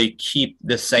effectively keep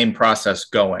this same process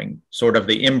going, sort of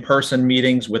the in-person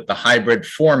meetings with the hybrid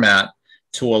format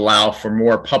to allow for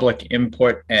more public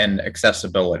input and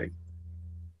accessibility.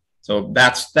 So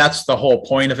that's the whole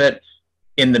point of it.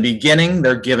 In the beginning,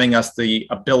 they're giving us the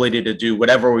ability to do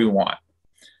whatever we want.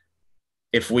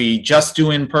 If we just do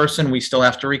in person, we still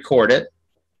have to record it,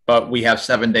 but we have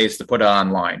 7 days to put it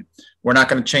online. We're not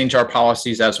going to change our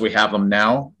policies as we have them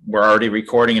now. We're already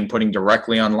recording and putting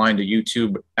directly online to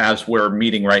YouTube as we're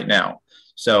meeting right now.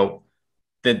 So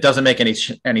it doesn't make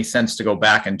any sense to go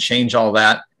back and change all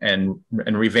that and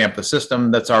revamp the system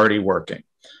that's already working.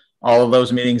 All of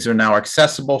those meetings are now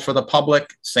accessible for the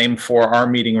public. Same for our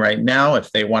meeting right now.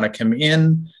 If they want to come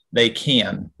in, they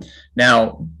can.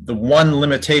 Now, the one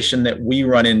limitation that we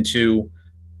run into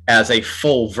as a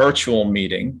full virtual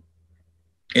meeting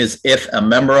is if a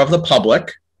member of the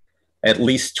public, at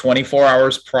least 24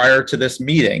 hours prior to this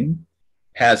meeting,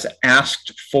 has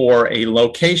asked for a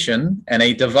location and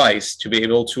a device to be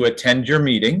able to attend your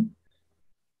meeting,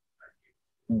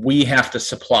 we have to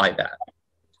supply that.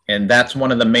 And that's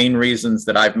one of the main reasons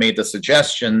that I've made the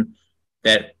suggestion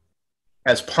that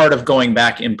as part of going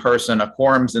back in person, a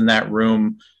quorum's in that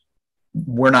room,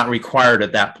 we're not required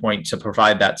at that point to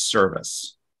provide that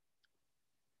service.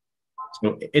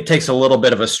 So it takes a little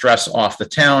bit of a stress off the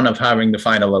town of having to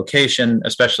find a location,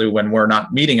 especially when we're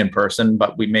not meeting in person,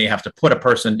 but we may have to put a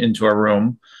person into a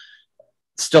room,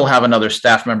 still have another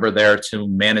staff member there to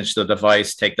manage the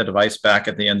device, take the device back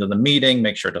at the end of the meeting,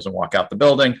 make sure it doesn't walk out the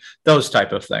building, those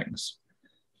type of things.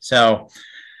 So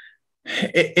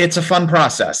it's a fun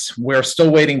process. We're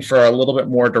still waiting for a little bit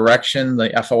more direction.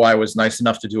 The FOI was nice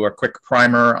enough to do a quick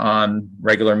primer on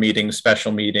regular meetings,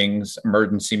 special meetings,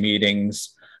 emergency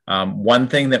meetings. One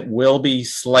thing that will be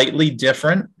slightly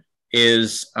different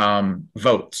is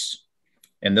votes.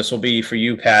 And this will be for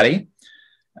you, Patty.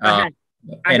 I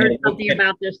heard something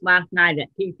about this last night at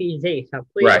PPZ, so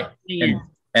please. Right.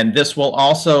 And this will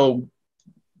also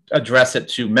address it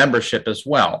to membership as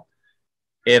well.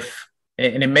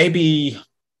 And it may be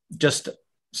just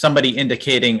somebody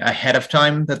indicating ahead of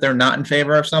time that they're not in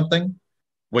favor of something,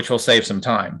 which will save some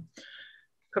time.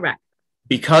 Correct.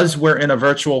 Because we're in a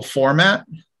virtual format,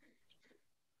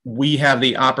 we have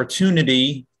the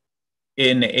opportunity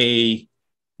in a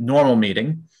normal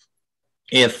meeting,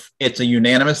 if it's a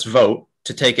unanimous vote,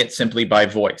 to take it simply by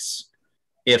voice.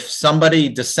 If somebody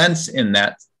dissents in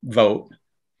that vote,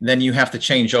 then you have to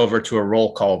change over to a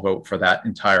roll call vote for that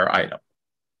entire item.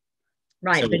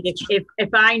 Right, so, but if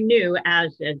I knew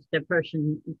as the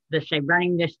person, let's say,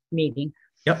 running this meeting,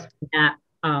 yep, that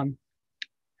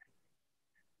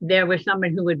there was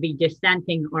someone who would be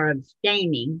dissenting or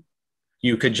abstaining,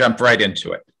 you could jump right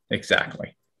into it.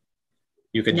 Exactly.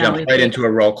 You could jump right into a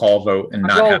roll call vote and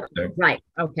not have to. Right.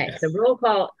 Okay. Yes. The roll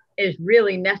call is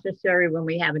really necessary when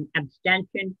we have an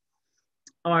abstention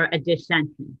or a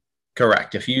dissension.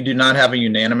 Correct. If you do not have a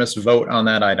unanimous vote on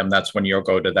that item, that's when you'll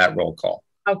go to that roll call.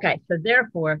 Okay. So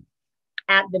therefore,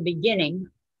 at the beginning,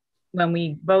 when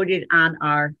we voted on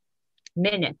our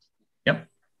minutes, yep,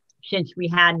 since we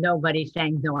had nobody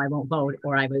saying, no, I won't vote,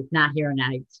 or I was not here and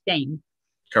I abstained.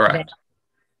 Correct.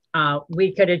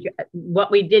 We could have,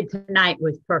 what we did tonight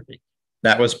was perfect.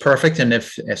 That was perfect. And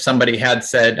if somebody had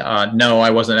said, no,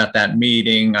 I wasn't at that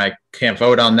meeting, I can't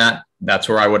vote on that, that's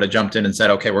where I would have jumped in and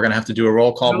said, okay, we're going to have to do a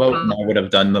roll call vote. And I would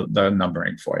have done the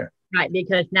numbering for you. Right.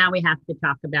 Because now we have to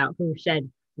talk about who said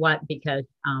what, because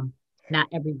not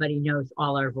everybody knows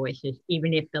all our voices,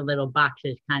 even if the little box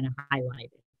is kind of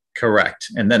highlighted. Correct.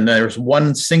 And then there's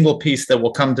one single piece that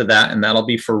will come to that, and that'll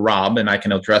be for Rob, and I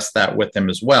can address that with him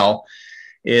as well,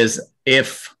 is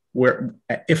if we're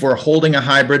holding a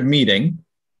hybrid meeting,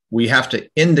 we have to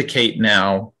indicate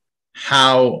now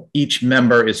how each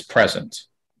member is present.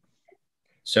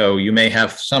 So you may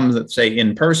have some that say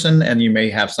in person, and you may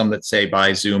have some that say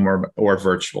by Zoom or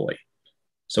virtually.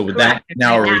 So with that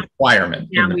now a requirement.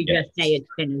 Now we just say it's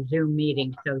been a Zoom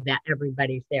meeting so that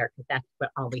everybody's there, because that's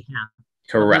what all we have.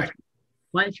 Correct.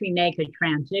 once we make a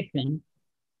transition,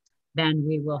 then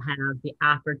we will have the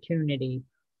opportunity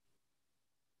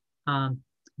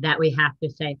that we have to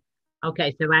say,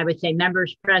 okay, so I would say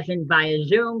members present via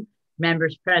Zoom,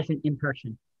 members present in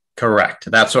person. Correct.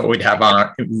 That's what we'd have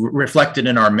on reflected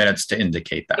in our minutes to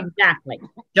indicate that. Exactly.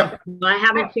 Yep. Well, I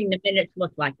haven't seen the minutes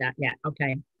look like that yet.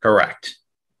 Okay. Correct.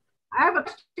 I have a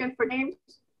question for James.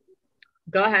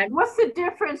 Go ahead. What's the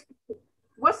difference?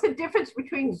 What's the difference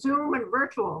between Zoom and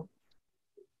virtual?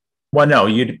 Well, no,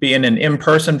 you'd be in an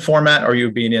in-person format or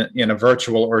you'd be in a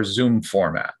virtual or Zoom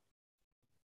format.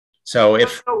 So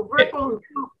if virtual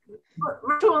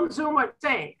and Zoom are the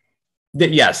same.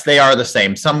 Yes, they are the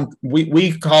same.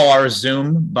 We call ours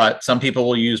Zoom, but some people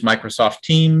will use Microsoft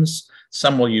Teams.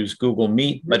 Some will use Google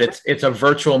Meet, but it's a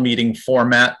virtual meeting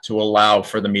format to allow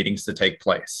for the meetings to take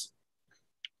place.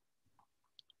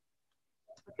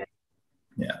 Okay.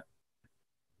 Yeah.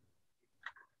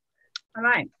 All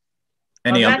right.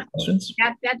 Any other questions?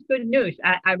 That's good news.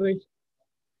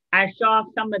 I saw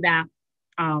some of that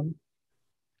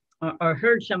or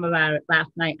heard some about it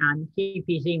last night on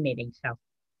TPZ meeting. So.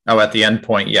 Oh, at the end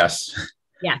point, yes.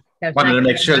 Yeah. Wanted to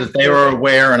make sure that they were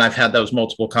aware, and I've had those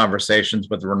multiple conversations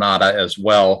with Renata as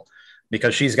well,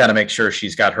 because she's got to make sure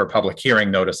she's got her public hearing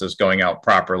notices going out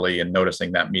properly and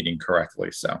noticing that meeting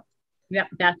correctly. So. Yep.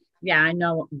 I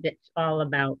know it's all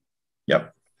about.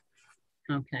 Yep.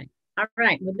 Okay. All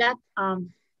right. Well,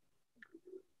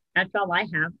 that's all I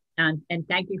have. And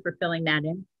thank you for filling that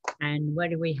in. And what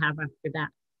do we have after that?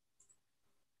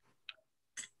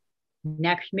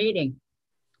 Next meeting,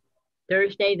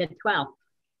 Thursday the 12th.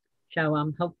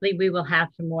 So hopefully we will have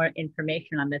some more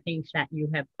information on the things that you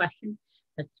have questioned.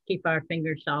 Let's keep our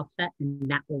fingers all set,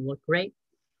 and that will look great.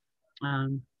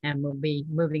 And we'll be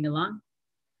moving along.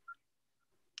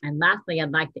 And lastly,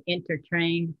 I'd like to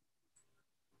entertain,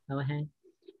 go ahead,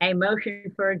 a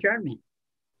motion for adjournment.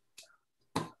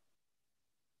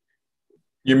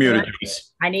 You're muted,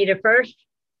 Joyce. I need a first.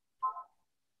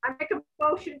 I make a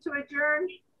motion to adjourn.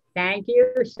 Thank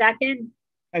you. Second.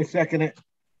 I second it.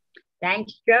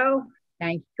 Thanks, Joe.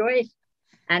 Thanks, Joyce.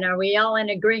 And are we all in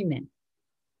agreement?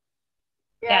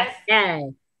 Yes.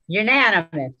 Yay.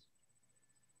 Unanimous.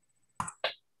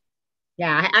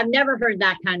 Yeah, I've never heard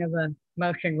that kind of a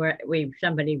motion where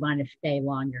somebody want to stay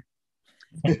longer.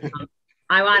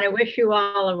 I want to wish you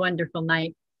all a wonderful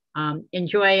night.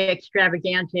 Enjoy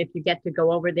Extravaganza. If you get to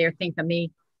go over there, think of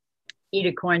me, eat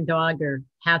a corn dog or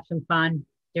have some fun.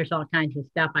 There's all kinds of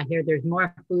stuff. I hear there's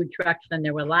more food trucks than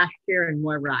there were last year and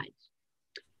more rides.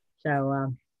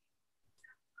 So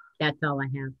that's all I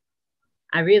have.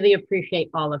 I really appreciate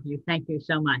all of you. Thank you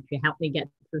so much. You helped me get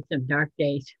through some dark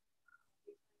days.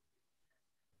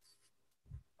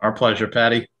 Our pleasure,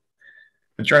 Patty.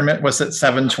 Adjournment was at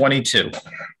 7:22,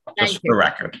 just for the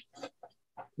record.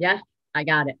 Yes, I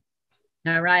got it.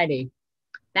 All righty.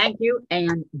 Thank you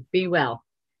and be well.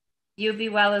 You be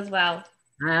well as well.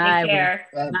 Take care.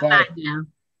 Bye. Bye now.